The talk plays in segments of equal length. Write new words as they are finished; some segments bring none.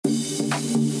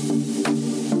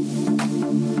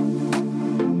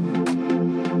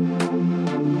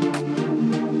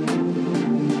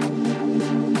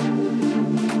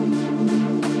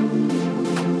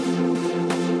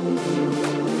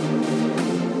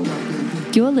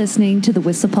You're listening to the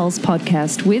Whistler Pulse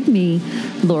podcast with me,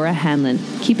 Laura Hanlon,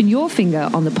 keeping your finger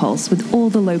on the pulse with all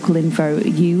the local info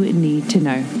you need to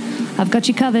know. I've got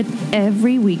you covered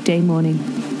every weekday morning.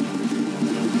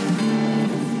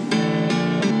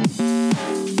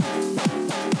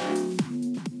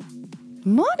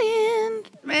 Morning!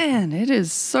 Man, it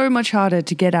is so much harder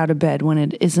to get out of bed when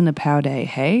it isn't a pow day,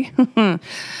 hey?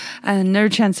 And no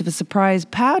chance of a surprise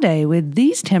pow day with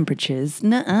these temperatures.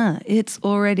 Nuh-uh. It's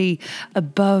already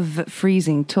above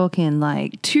freezing, talking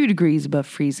like 2 degrees above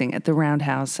freezing at the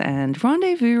Roundhouse and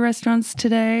Rendezvous restaurants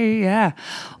today. Yeah,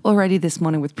 already this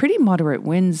morning with pretty moderate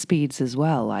wind speeds as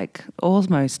well, like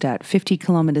almost at 50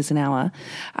 kilometers an hour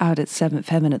out at 7th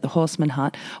Heaven at the Horseman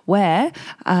Hut, where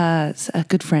a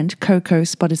good friend, Coco,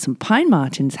 spotted some pine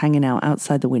martens hanging out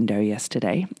outside the window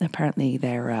yesterday. Apparently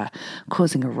they're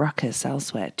causing a ruckus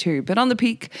elsewhere too. But on the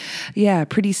peak, yeah,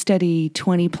 pretty steady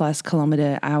 20 plus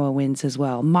kilometer hour winds as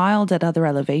well. Mild at other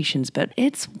elevations, but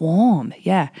it's warm.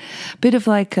 Yeah. Bit of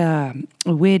like a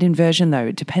weird inversion though.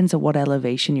 It depends on what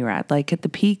elevation you're at. Like at the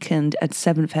peak and at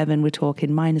 7th Heaven, we're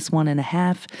talking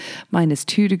 -1.5,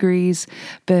 -2 degrees.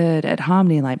 But at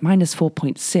Harmony, like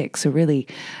 -4.6. So really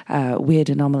weird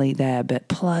anomaly there. But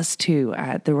 +2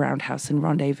 at the Roundhouse and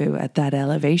Rendezvous at that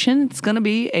elevation. It's going to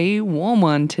be a warm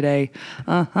one today.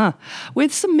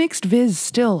 With some mixed viz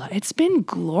still. It's been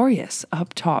glorious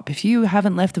up top. If you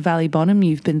haven't left the valley bottom,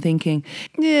 you've been thinking,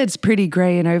 it's pretty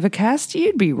grey and overcast.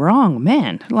 You'd be wrong,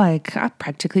 man. Like, I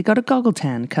practically got a goggle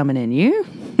tan coming in, you?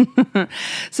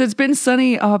 So it's been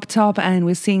sunny up top, and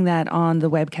we're seeing that on the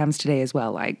webcams today as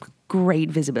well. Like,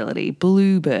 great visibility,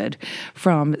 bluebird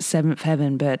from 7th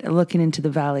Heaven, but looking into the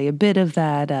valley, a bit of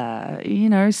that,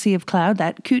 sea of cloud,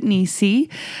 that Kootenay Sea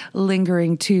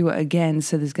lingering too again.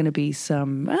 So there's going to be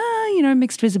some,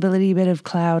 mixed visibility, a bit of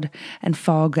cloud and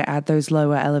fog at those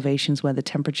lower elevations where the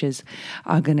temperatures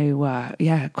are going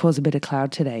to, cause a bit of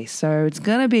cloud today. So it's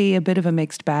going to be a bit of a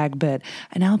mixed bag, but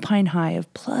an Alpine high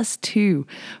of +2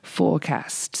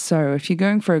 forecast. So if you're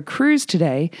going for a cruise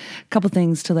today, a couple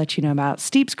things to let you know about.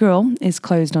 Steep's Grill is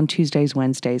closed on Tuesdays,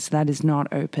 Wednesdays, so that is not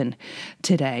open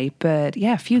today. But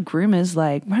yeah, a few groomers,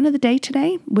 like run of the day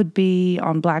today would be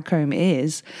on Blackcomb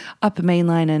is Upper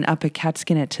Mainline and Upper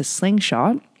Catskinner to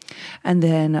Slingshot. And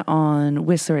then on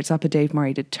Whistler, it's Upper Dave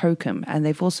Murray to Tokum. And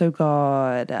they've also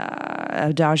got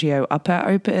Adagio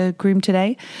Upper groomed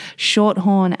today.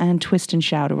 Shorthorn and Twist and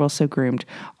Shout are also groomed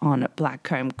on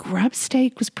Blackcomb. Grub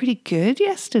Steak was pretty good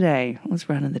yesterday. It was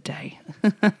run of the day.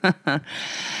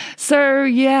 So,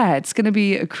 yeah, it's going to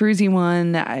be a cruisy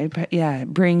one.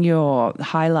 Bring your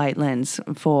highlight lens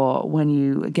for when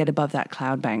you get above that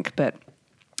cloud bank. But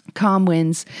calm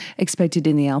winds expected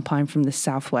in the Alpine from the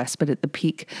southwest, but at the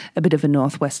peak, a bit of a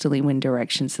northwesterly wind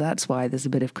direction. So that's why there's a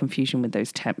bit of confusion with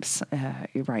those temps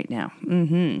right now.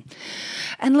 And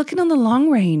looking on the long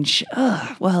range,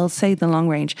 say the long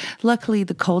range. Luckily,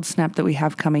 the cold snap that we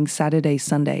have coming Saturday,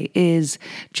 Sunday is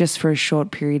just for a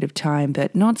short period of time,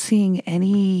 but not seeing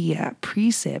any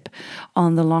precip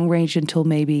on the long range until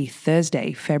maybe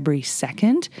Thursday, February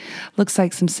 2nd. Looks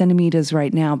like some centimeters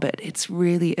right now, but it's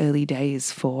really early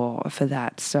days for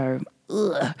that. So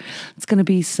it's going to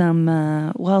be some,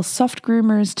 soft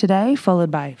groomers today, followed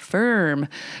by firm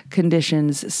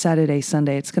conditions Saturday,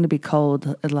 Sunday. It's going to be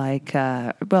cold,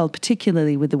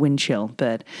 particularly with the wind chill,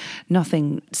 but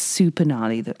nothing super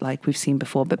gnarly like we've seen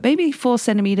before. But maybe 4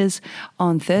 centimeters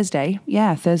on Thursday.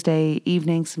 Yeah, Thursday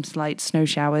evening, some slight snow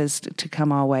showers to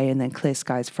come our way, and then clear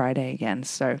skies Friday again.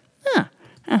 So,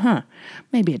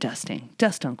 maybe a dust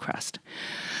on crust.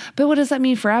 But what does that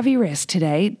mean for AVI risk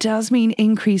today? It does mean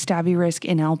increased AVI risk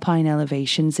in Alpine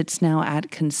elevations. It's now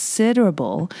at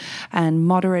considerable and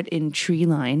moderate in tree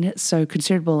line, so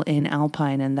considerable in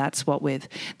Alpine, and that's what with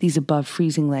these above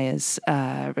freezing layers,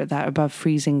 that above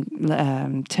freezing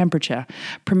temperature,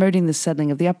 promoting the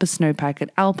settling of the upper snowpack at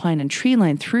Alpine and tree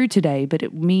line through today, but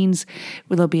it means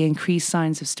there'll be increased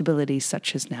signs of stability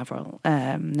such as natural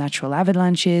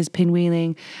avalanches,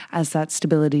 pinwheeling, as that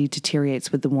stability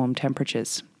deteriorates with the warm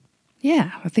temperatures.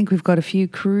 Yeah, I think we've got a few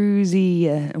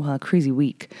cruisy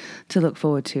week to look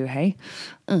forward to, hey?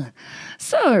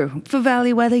 So, for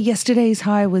valley weather, yesterday's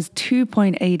high was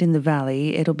 2.8 in the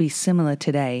valley. It'll be similar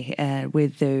today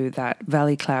with that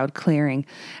valley cloud clearing,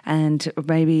 and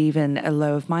maybe even a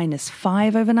low of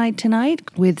 -5 overnight tonight,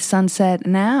 with sunset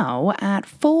now at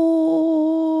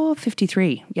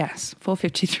 4:53. Yes,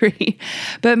 4:53.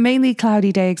 But mainly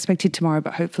cloudy day expected tomorrow,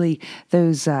 but hopefully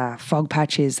those fog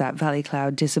patches, that valley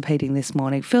cloud dissipating this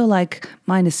morning, feel like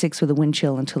 -6 with a wind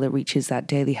chill until it reaches that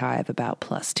daily high of about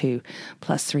 +2,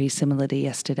 +3, similar to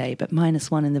yesterday, but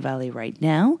 -1 in the valley right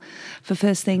now for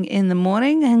first thing in the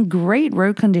morning. And great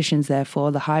road conditions,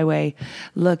 therefore. The highway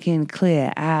looking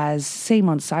clear, as same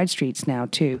on side streets now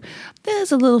too.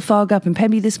 There's a little fog up in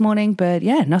Pemby this morning, but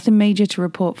yeah, nothing major to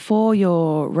report for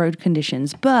your road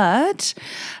conditions. But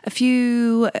a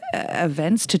few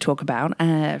events to talk about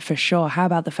for sure. How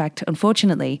about the fact,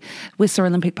 unfortunately, Whistler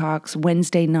Olympic Park's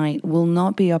Wednesday night will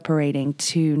not be operating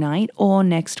tonight or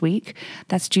next week.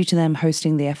 That's due to them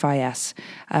hosting the FIS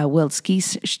World Ski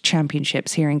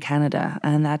Championships here in Canada.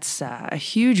 And that's a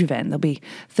huge event. There'll be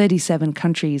 37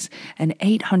 countries and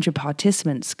 800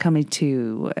 participants coming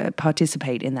to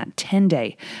participate in that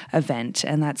 10-day event.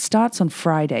 And that starts on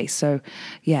Friday. So,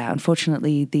 yeah,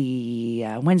 unfortunately, the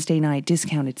Wednesday night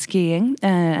discounted skiing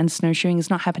and snowshoeing is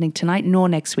not happening tonight nor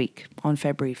next week on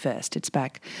February 1st. It's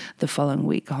back the following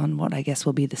week on what I guess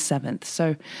will be the 7th.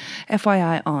 So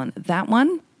FYI on that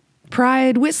one.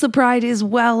 Whistler Pride is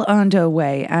well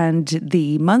underway, and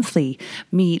the monthly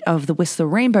meet of the Whistler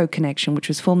Rainbow Connection, which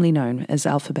was formerly known as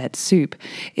Alphabet Soup,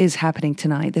 is happening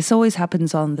tonight. This always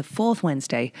happens on the fourth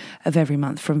Wednesday of every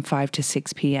month from 5 to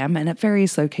 6 p.m. and at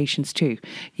various locations too.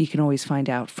 You can always find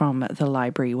out from the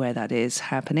library where that is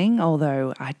happening,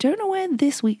 although I don't know where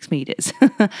this week's meet is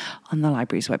on the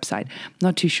library's website.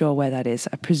 Not too sure where that is.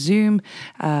 I presume,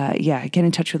 get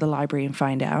in touch with the library and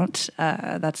find out.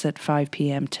 That's at 5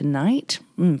 p.m. tonight.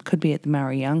 Could be at the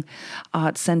Marion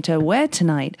Arts Centre, where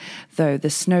tonight, though, the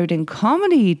Snowden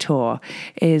Comedy Tour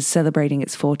is celebrating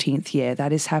its 14th year.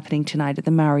 That is happening tonight at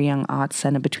the Marion Arts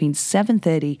Centre between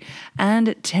 7:30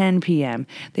 and 10 p.m.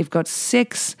 They've got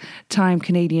 6-time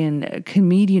Canadian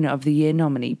Comedian of the Year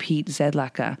nominee Pete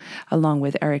Zedlacker, along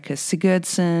with Erica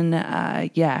Sigurdsson,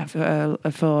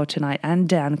 for tonight, and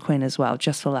Dan Quinn as well,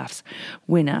 Just for Laughs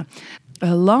winner,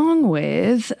 along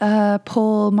with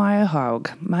Paul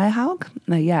Meyerhaug.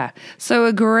 So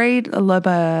a great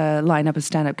lineup of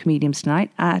stand-up comedians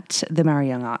tonight at the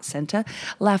Marion Arts Centre.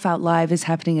 Laugh Out Live is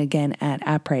happening again at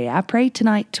Après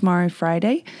tonight, tomorrow,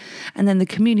 Friday. And then the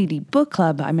Community Book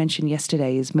Club I mentioned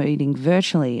yesterday is meeting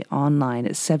virtually online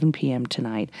at 7 p.m.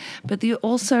 tonight. But they're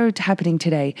also happening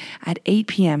today at 8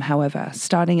 p.m., however,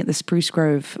 starting at the Spruce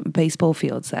Grove baseball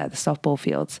fields there, the softball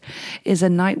fields, is a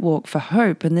night walk for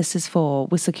hope. And this is for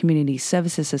Whistler Community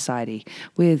Services Society,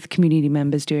 with community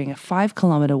members doing a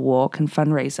 5-kilometre walk and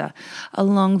fundraiser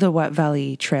along the White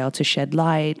Valley Trail to shed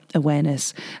light,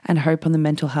 awareness, and hope on the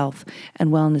mental health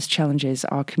and wellness challenges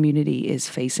our community is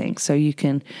facing. So you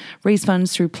can raise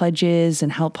funds through pledges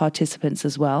and help participants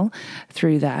as well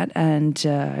through that. And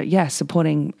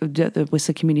supporting the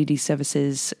Whistler Community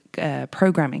Services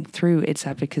programming through its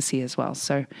advocacy as well.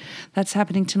 So that's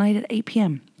happening tonight at 8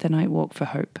 p.m., the Night Walk for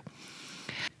Hope.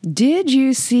 Did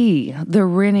you see the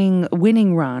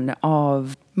winning run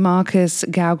of Marcus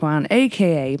Gauguin,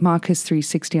 aka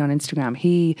Marcus360 on Instagram?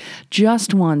 He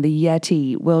just won the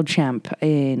Yeti World Champ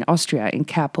in Austria, in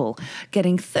Kappel,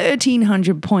 getting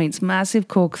 1,300 points, massive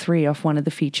cork 3 off one of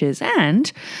the features,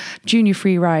 and junior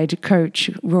freeride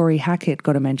coach Rory Hackett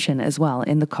got a mention as well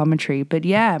in the commentary. But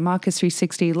yeah,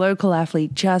 Marcus360, local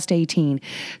athlete, just 18,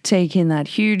 taking that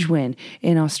huge win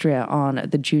in Austria on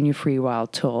the junior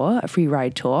freeride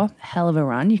tour. Hell of a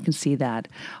run. You can see that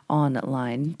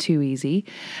online. Too easy.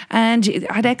 And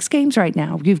at X Games right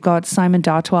now, you've got Simon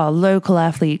D'Artois, local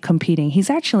athlete, competing. He's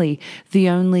actually the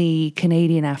only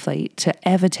Canadian athlete to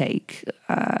ever take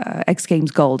X Games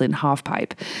gold in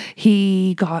halfpipe.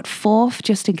 He got 4th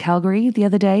just in Calgary the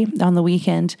other day on the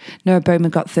weekend. Noah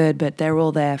Bowman got 3rd, but they're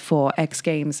all there for X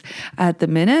Games at the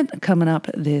minute, coming up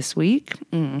this week.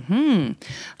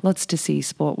 Lots to see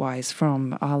sport-wise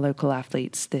from our local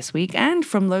athletes this week, and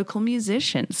from local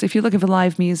musicians. If you're looking for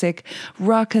live music,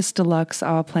 Ruckus Deluxe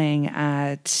are playing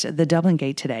at the Dublin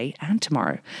Gate today and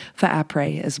tomorrow for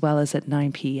Après, as well as at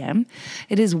 9 p.m.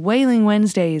 It is Wailing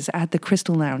Wednesdays at the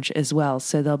Crystal Lounge as well,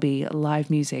 so there'll be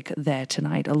live music there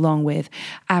tonight, along with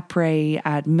Après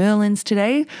at Merlin's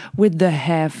today with the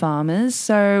Hair Farmers.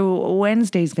 So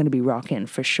Wednesday's going to be rocking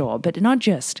for sure, but not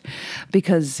just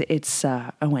because it's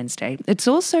a Wednesday. It's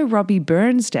also Robbie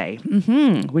Burns Day,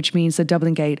 which means the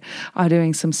Dublin Gate are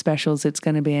doing some specials. It's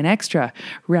going to be an extra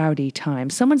rowdy time.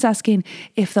 Someone's asking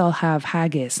if they'll have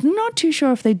haggis. Not too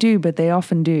sure if they do, but they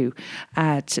often do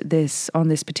on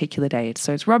this particular day.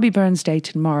 So it's Robbie Burns Day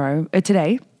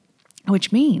today.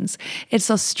 which means it's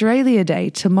Australia Day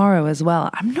tomorrow as well.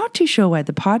 I'm not too sure where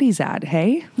the party's at,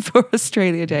 hey, for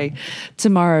Australia Day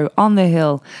tomorrow on the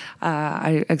hill.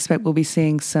 I expect we'll be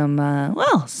seeing some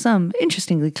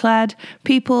interestingly clad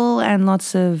people and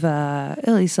lots of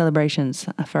early celebrations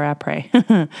for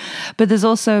après. But there's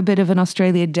also a bit of an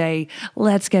Australia Day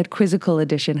Let's Get Quizzical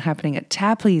edition happening at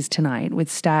Tapley's tonight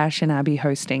with Stash and Abby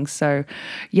hosting. So,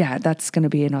 yeah, that's going to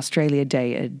be an Australia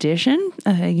Day edition.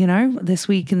 This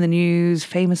week in the news,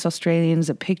 famous Australians,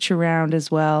 a picture round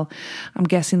as well. I'm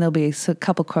guessing there'll be a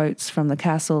couple quotes from the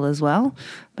castle as well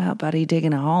about Buddy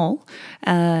digging a hole.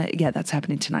 That's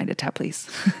happening tonight at Tapley's.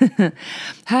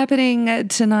 Happening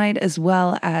tonight as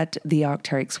well at the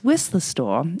Arc'teryx Whistler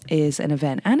store is an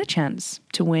event and a chance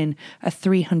to win a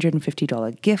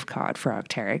 $350 gift card for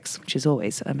Arc'teryx, which is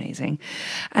always amazing.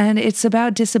 And it's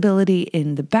about disability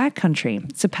in the backcountry.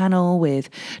 It's a panel with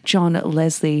John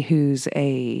Leslie, who's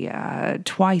a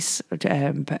twice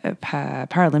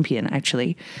Paralympian,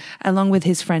 actually, along with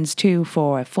his friends too,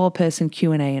 for a 4-person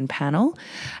Q&A and panel.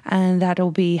 And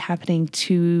that'll be happening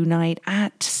tonight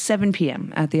at 7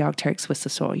 p.m. at the Arc'teryx Whistler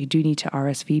store. You do need to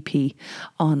RSVP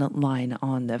online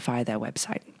via their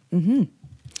website.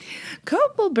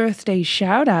 Couple birthday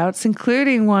shout outs,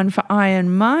 including one for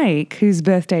Iron Mike, whose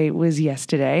birthday was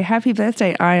yesterday. Happy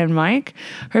birthday, Iron Mike.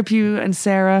 Hope you and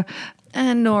Sarah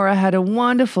and Nora had a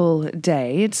wonderful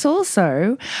day. It's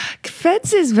also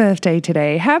Feds' birthday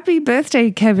today. Happy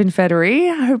birthday, Kevin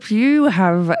Federer. I hope you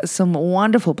have some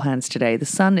wonderful plans today. The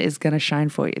sun is going to shine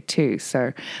for you too.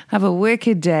 So have a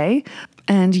wicked day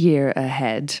and year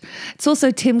ahead. It's also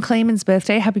Tim Clayman's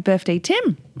birthday. Happy birthday,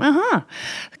 Tim.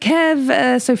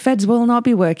 Kev, so Feds will not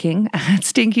be working at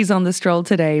Stinky's on the Stroll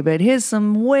today, but here's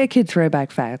some wicked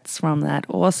throwback facts from that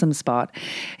awesome spot,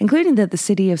 including that the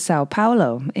city of Sao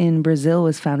Paulo in Brazil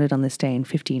was founded on this day in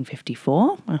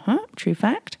 1554. True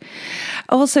fact.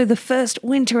 Also, the first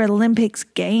Winter Olympics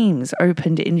Games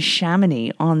opened in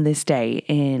Chamonix on this day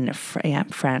in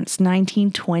France,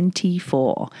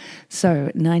 1924.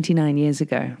 So 99 years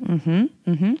ago.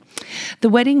 The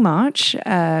wedding march,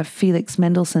 Felix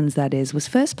Mendelssohn's that is, was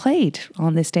first played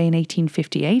on this day in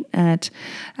 1858 at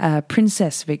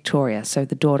Princess Victoria, so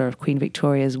the daughter of Queen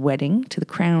Victoria's wedding to the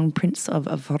Crown Prince of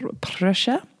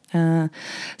Prussia.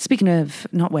 Speaking of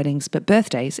not weddings, but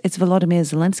birthdays, it's Volodymyr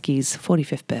Zelensky's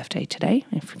 45th birthday today,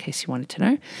 in case you wanted to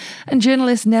know. And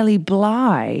journalist Nellie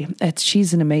Bly,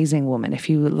 she's an amazing woman. If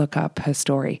you look up her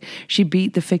story, she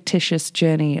beat the fictitious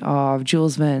journey of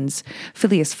Jules Verne's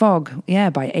Phileas Fogg,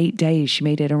 by 8 days. She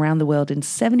made it around the world in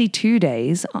 72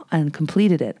 days and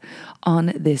completed it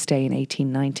on this day in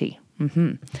 1890.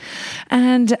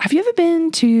 And have you ever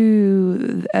been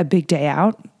to a big day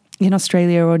out in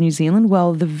Australia or New Zealand?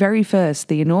 Well, the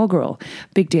inaugural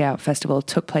Big Day Out Festival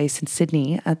took place in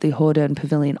Sydney at the Hawthorn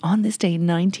Pavilion on this day in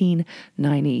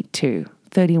 1992.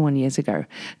 31 years ago.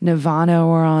 Nirvana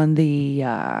were on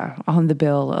the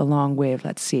bill along with,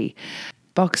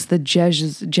 Box the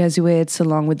Jesuits,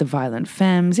 along with the Violent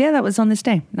Femmes. Yeah, that was on this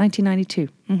day, 1992.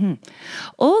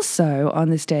 Also on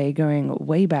this day, going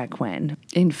way back when,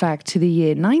 in fact, to the year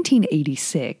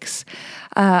 1986,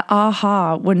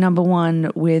 a-ha were number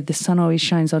one with The Sun Always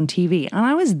Shines on TV. And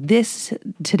I was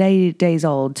days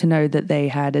old to know that they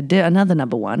had another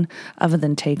number one other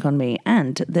than Take On Me,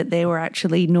 and that they were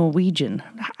actually Norwegian.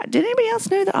 Did anybody else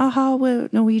know that a-ha were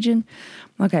Norwegian?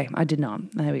 Okay, I did not.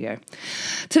 There we go.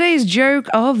 Today's joke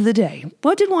of the day.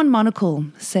 What did one monocle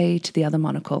say to the other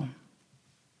monocle?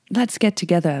 Let's get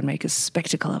together and make a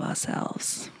spectacle of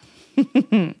ourselves.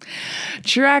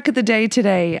 Track of the day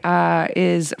today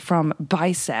is from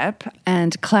Bicep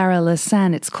and Clara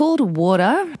Lasan. It's called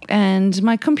Water, and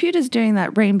my computer's doing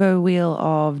that rainbow wheel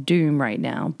of doom right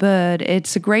now, but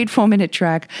it's a great 4-minute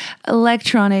track,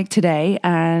 electronic today,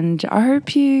 and I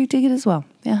hope you dig it as well.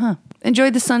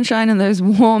 Enjoy the sunshine and those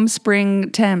warm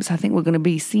spring temps. I think we're going to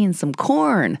be seeing some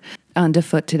corn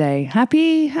underfoot today.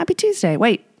 Happy Tuesday.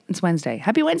 Wait, it's Wednesday.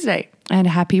 Happy Wednesday. And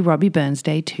happy Robbie Burns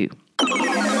Day too.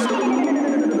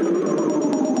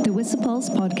 The Whistler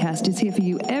Pulse podcast is here for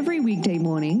you every weekday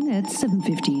morning at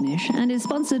 7:15ish and is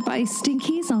sponsored by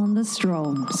Stinky's on the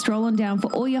Stroll. Stroll on down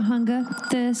for all your hunger,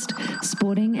 thirst,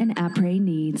 sporting and après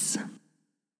needs.